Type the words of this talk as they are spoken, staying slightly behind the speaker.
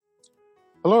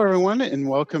Hello, everyone, and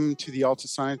welcome to the Alta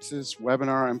Sciences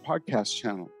webinar and podcast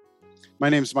channel. My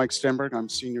name is Mike Stenberg. I'm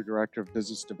Senior Director of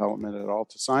Business Development at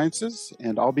Alta Sciences,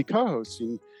 and I'll be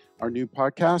co-hosting our new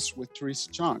podcast with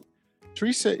Teresa Chong.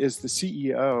 Teresa is the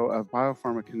CEO of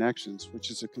Biopharma Connections,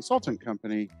 which is a consultant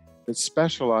company that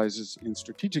specializes in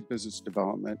strategic business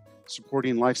development,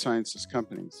 supporting life sciences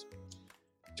companies.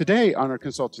 Today on our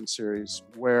consultant series,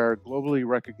 where globally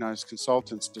recognized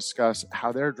consultants discuss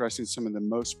how they're addressing some of the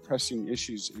most pressing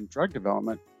issues in drug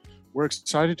development, we're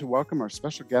excited to welcome our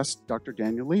special guest, Dr.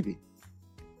 Daniel Levy.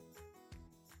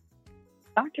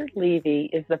 Dr. Levy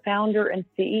is the founder and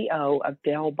CEO of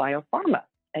Dell Biopharma,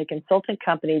 a consultant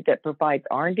company that provides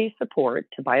R&D support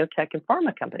to biotech and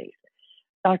pharma companies.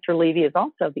 Dr. Levy is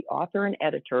also the author and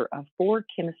editor of 4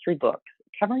 chemistry books,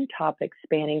 covering topics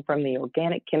spanning from the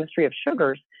organic chemistry of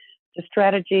sugars to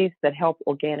strategies that help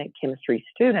organic chemistry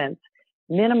students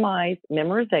minimize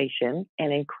memorization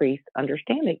and increase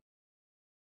understanding.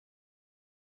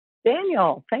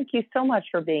 Daniel, thank you so much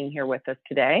for being here with us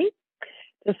today.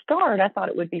 To start, I thought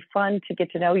it would be fun to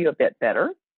get to know you a bit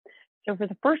better. So for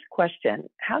the first question,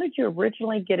 how did you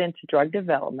originally get into drug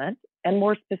development and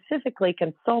more specifically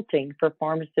consulting for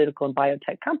pharmaceutical and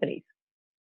biotech companies?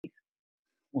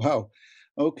 Wow.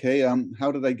 Okay. How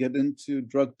did I get into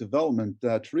drug development?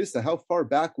 Teresa, how far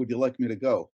back would you like me to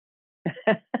go?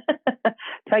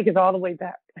 Take us all the way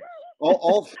back.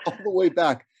 all the way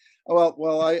back.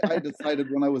 Well, I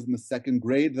decided when I was in the second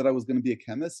grade that I was going to be a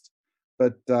chemist,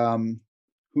 but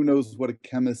who knows what a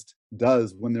chemist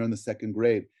does when they're in the second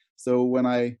grade. So when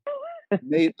I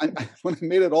made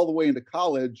it all the way into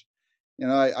college,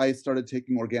 I started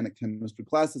taking organic chemistry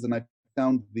classes, and I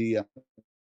found the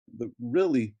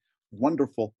really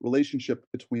wonderful relationship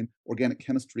between organic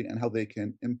chemistry and how they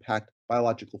can impact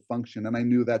biological function. And I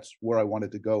knew that's where I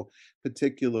wanted to go,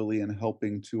 particularly in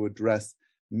helping to address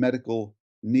medical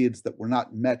needs that were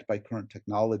not met by current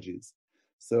technologies.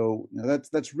 So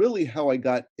that's really how I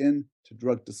got into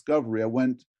drug discovery. I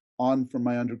went on from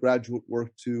my undergraduate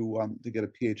work to get a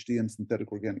PhD in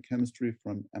synthetic organic chemistry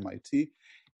from MIT,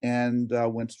 and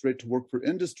went straight to work for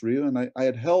industry. And I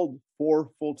had held 4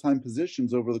 full-time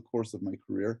positions over the course of my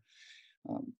career.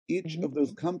 Each of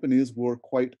those companies were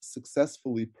quite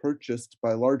successfully purchased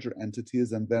by larger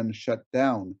entities and then shut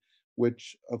down,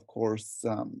 which of course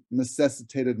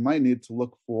necessitated my need to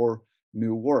look for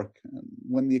new work. And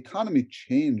when the economy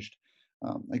changed,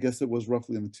 I guess it was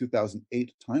roughly in the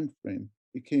 2008 timeframe,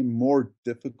 it became more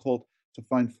difficult to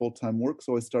find full-time work.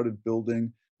 So I started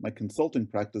building my consulting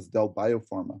practice, Dell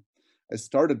Biopharma. I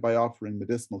started by offering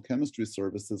medicinal chemistry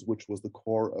services, which was the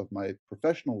core of my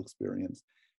professional experience,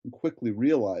 and quickly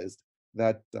realized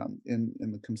that in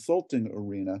the consulting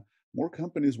arena, more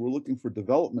companies were looking for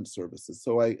development services.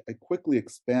 So I quickly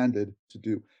expanded to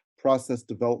do process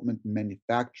development and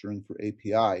manufacturing for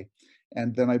API.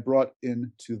 And then I brought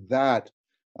into that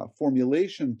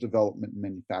formulation development and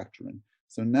manufacturing.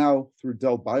 So now through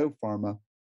Dell Biopharma,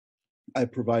 I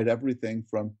provide everything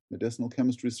from medicinal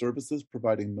chemistry services,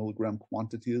 providing milligram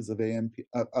quantities of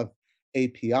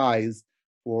APIs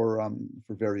for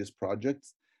various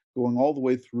projects, going all the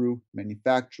way through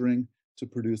manufacturing to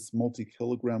produce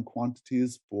multi-kilogram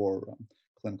quantities for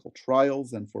clinical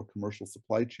trials and for commercial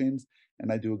supply chains.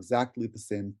 And I do exactly the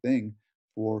same thing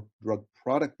for drug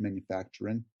product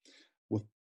manufacturing, with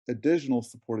additional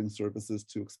supporting services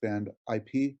to expand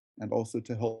IP and also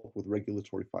to help with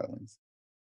regulatory filings.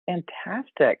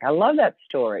 Fantastic. I love that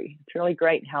story. It's really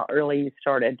great how early you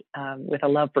started with a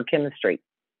love for chemistry.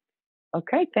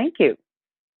 Okay, thank you.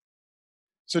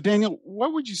 So Daniel,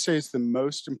 what would you say is the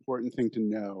most important thing to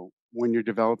know when you're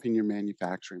developing your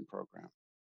manufacturing program?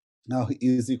 Now,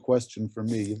 easy question for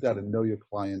me. You've got to know your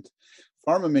client.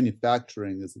 Pharma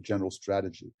manufacturing is a general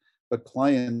strategy, but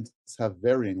clients have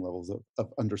varying levels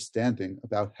of understanding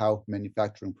about how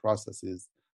manufacturing processes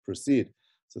proceed.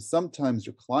 So sometimes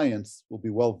your clients will be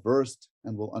well versed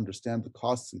and will understand the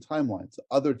costs and timelines.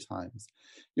 Other times,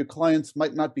 your clients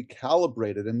might not be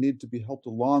calibrated and need to be helped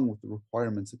along with the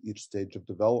requirements at each stage of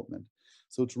development.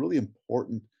 So it's really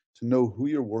important to know who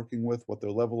you're working with, what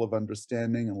their level of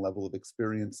understanding and level of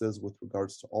experience is with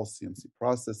regards to all CMC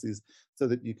processes, so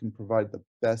that you can provide the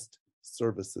best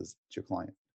services to your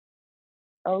client.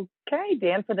 Okay,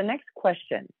 Dan, for the next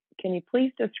question, can you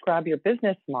please describe your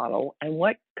business model and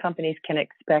what companies can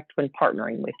expect when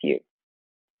partnering with you?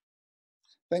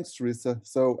 Thanks, Teresa.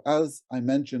 So as I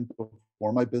mentioned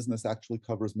before, my business actually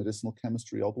covers medicinal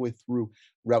chemistry all the way through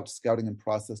route scouting and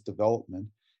process development.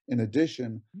 In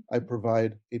addition, I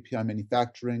provide API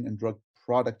manufacturing and drug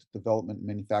product development and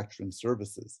manufacturing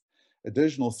services.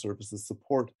 Additional services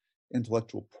support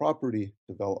intellectual property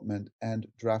development, and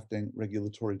drafting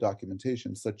regulatory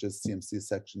documentation such as CMC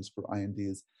sections for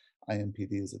INDs,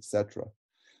 IMPDs, etc.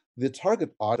 The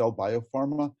target audience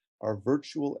biopharma are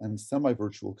virtual and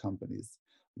semi-virtual companies.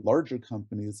 Larger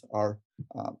companies are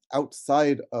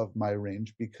outside of my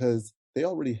range because they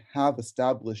already have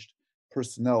established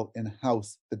personnel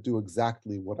in-house that do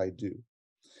exactly what I do.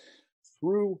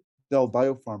 Through Dell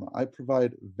Biopharma, I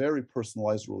provide very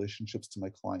personalized relationships to my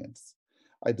clients.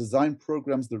 I design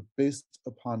programs that are based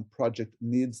upon project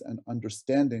needs and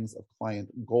understandings of client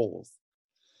goals.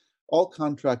 All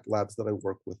contract labs that I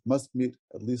work with must meet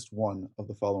at least one of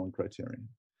the following criterion.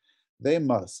 They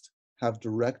must have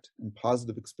direct and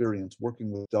positive experience working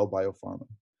with Dell Biopharma,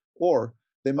 or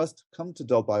they must come to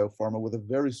Dell Biopharma with a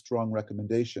very strong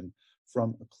recommendation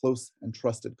from close and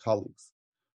trusted colleagues.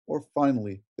 Or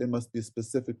finally, they must be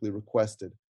specifically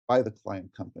requested by the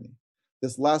client company.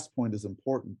 This last point is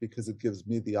important because it gives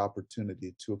me the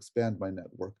opportunity to expand my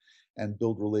network and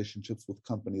build relationships with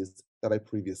companies that I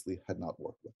previously had not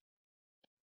worked with.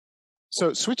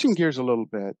 So, switching gears a little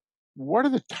bit, what are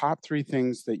the top 3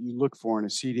 things that you look for in a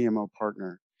CDMO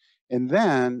partner? And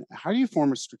then, how do you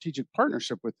form a strategic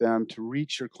partnership with them to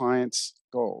reach your clients'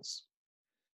 goals?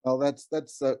 Well,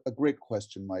 that's a great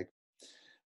question, Mike.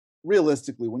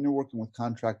 Realistically, when you're working with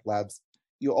contract labs,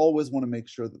 you always want to make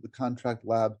sure that the contract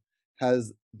lab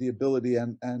has the ability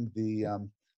and the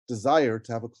desire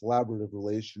to have a collaborative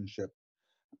relationship.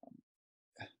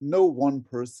 No one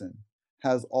person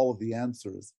has all of the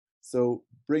answers. So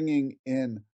bringing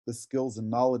in the skills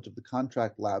and knowledge of the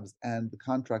contract labs, and the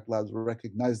contract labs were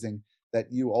recognizing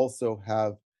that you also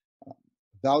have uh,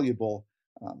 valuable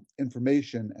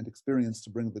information and experience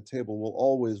to bring to the table will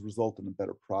always result in a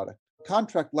better product.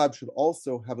 Contract labs should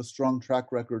also have a strong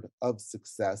track record of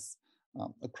success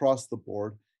across the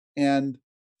board. And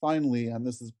finally, and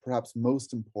this is perhaps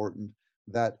most important,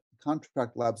 that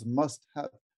contract labs must have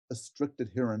a strict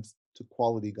adherence to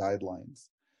quality guidelines.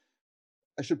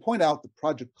 I should point out that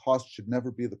project cost should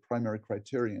never be the primary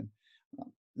criterion.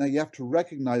 Now, you have to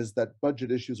recognize that budget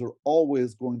issues are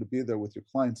always going to be there with your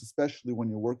clients, especially when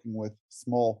you're working with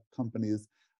small companies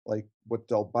like what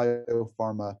Dell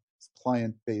Biopharma's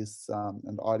client base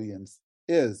and audience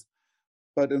is.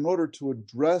 But in order to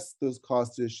address those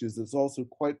cost issues, it's also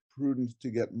quite prudent to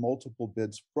get multiple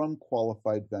bids from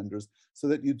qualified vendors so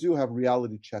that you do have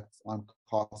reality checks on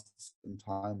costs and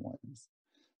timelines.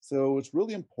 So it's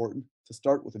really important to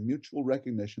start with a mutual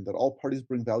recognition that all parties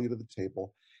bring value to the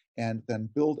table and then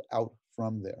build out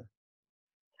from there.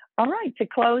 All right, to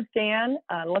close, Dan,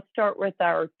 let's start with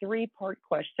our 3-part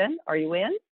question. Are you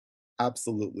in?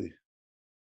 Absolutely.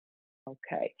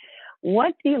 Okay.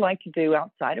 What do you like to do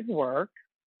outside of work?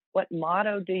 What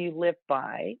motto do you live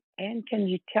by? And can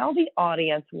you tell the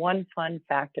audience one fun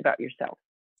fact about yourself?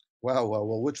 Wow.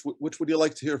 Well, which would you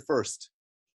like to hear first?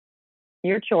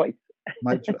 Your choice.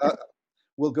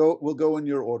 We'll go in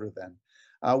your order then.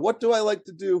 What do I like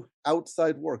to do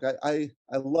outside work? I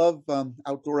love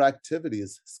outdoor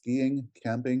activities, skiing,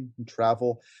 camping, and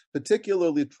travel,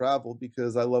 particularly travel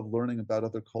because I love learning about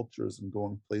other cultures and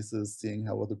going places, seeing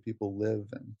how other people live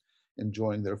and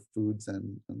enjoying their foods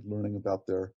and learning about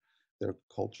their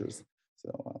cultures.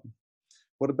 So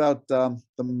what about the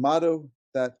motto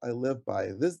that I live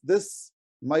by? This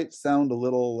might sound a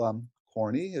little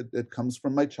corny. It comes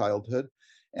from my childhood.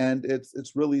 And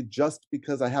it's really just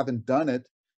because I haven't done it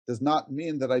does not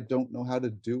mean that I don't know how to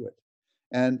do it.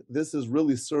 And this has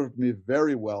really served me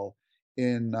very well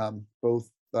in both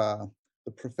the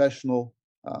professional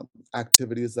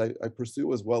activities I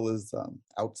pursue as well as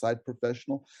outside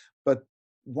professional. But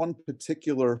one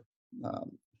particular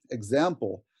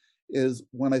example is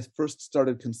when I first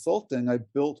started consulting, I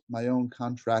built my own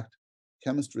contract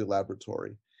chemistry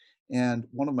laboratory. And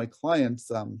one of my clients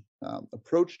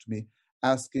approached me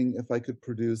asking if I could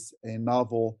produce a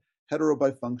novel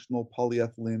heterobifunctional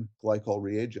polyethylene glycol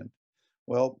reagent.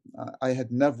 Well, I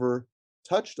had never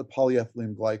touched a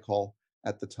polyethylene glycol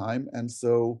at the time, and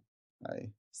so I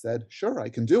said, sure, I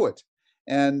can do it.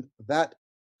 And that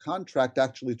contract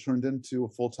actually turned into a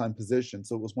full-time position,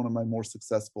 so it was one of my more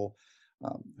successful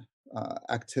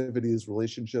activities,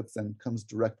 relationships, and comes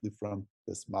directly from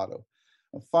this motto.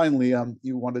 Finally,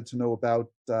 you wanted to know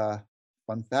about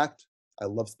fun fact. I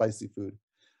love spicy food.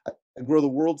 I grow the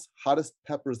world's hottest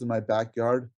peppers in my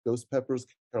backyard, ghost peppers,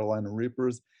 Carolina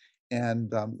Reapers,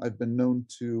 and I've been known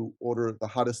to order the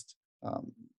hottest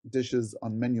dishes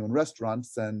on menu in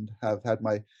restaurants and have had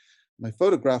my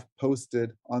photograph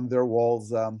posted on their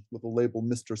walls with a label,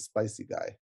 Mr. Spicy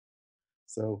Guy.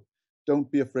 So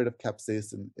don't be afraid of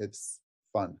capsaicin. It's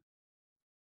fun.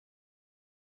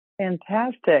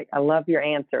 Fantastic. I love your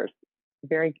answers.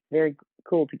 very, very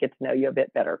cool to get to know you a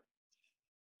bit better.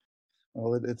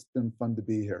 Well, it's been fun to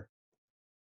be here.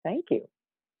 Thank you.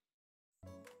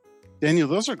 Daniel,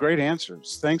 those are great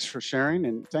answers. Thanks for sharing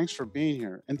and thanks for being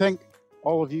here. And thank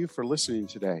all of you for listening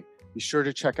today. Be sure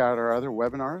to check out our other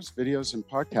webinars, videos, and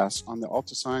podcasts on the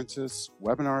Alta Sciences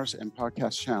webinars and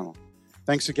podcast channel.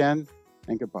 Thanks again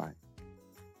and goodbye.